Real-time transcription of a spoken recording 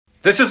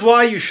This is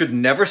why you should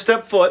never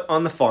step foot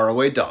on the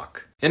faraway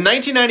dock. In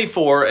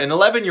 1994, an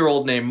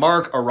 11-year-old named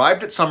Mark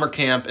arrived at summer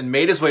camp and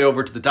made his way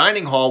over to the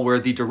dining hall where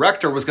the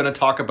director was going to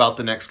talk about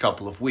the next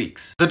couple of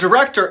weeks. The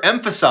director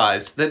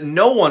emphasized that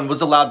no one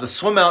was allowed to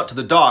swim out to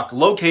the dock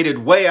located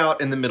way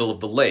out in the middle of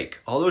the lake,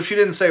 although she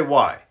didn't say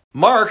why.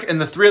 Mark and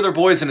the 3 other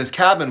boys in his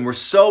cabin were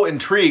so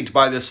intrigued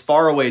by this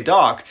faraway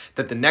dock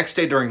that the next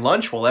day during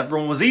lunch, while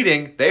everyone was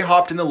eating, they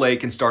hopped in the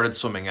lake and started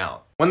swimming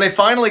out. When they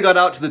finally got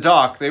out to the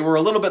dock, they were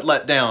a little bit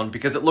let down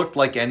because it looked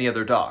like any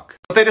other dock.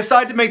 But they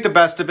decide to make the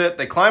best of it,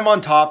 they climb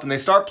on top and they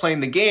start playing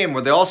the game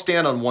where they all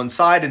stand on one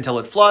side until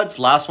it floods,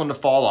 last one to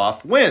fall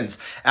off wins.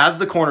 As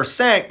the corner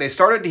sank, they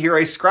started to hear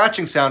a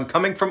scratching sound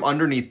coming from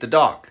underneath the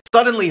dock.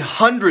 Suddenly,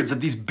 hundreds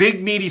of these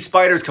big meaty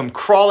spiders come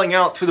crawling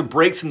out through the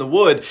breaks in the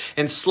wood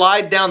and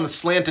slide down the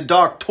slanted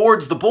dock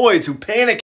towards the boys, who panic